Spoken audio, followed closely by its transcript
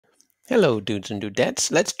Hello, dudes and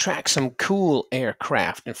dudettes. Let's track some cool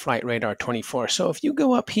aircraft in FlightRadar24. So if you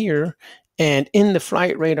go up here and in the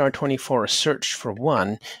FlightRadar24 search for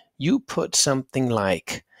one, you put something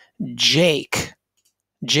like Jake,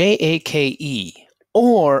 Jake,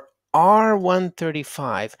 or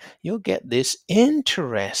R-135, you'll get this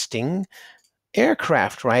interesting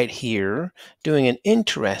aircraft right here doing an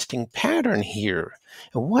interesting pattern here.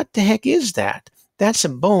 And what the heck is that? That's a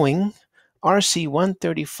Boeing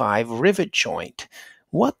RC-135 rivet joint.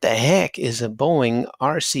 What the heck is a Boeing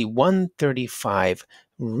RC-135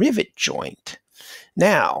 rivet joint?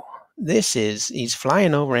 Now, he's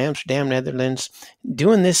flying over Amsterdam, Netherlands,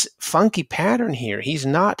 doing this funky pattern here. He is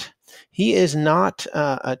not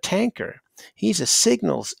a tanker. He's a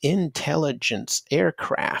signals intelligence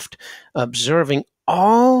aircraft observing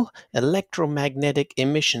all electromagnetic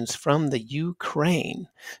emissions from the Ukraine.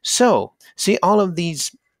 So, see all of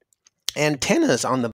these antennas on the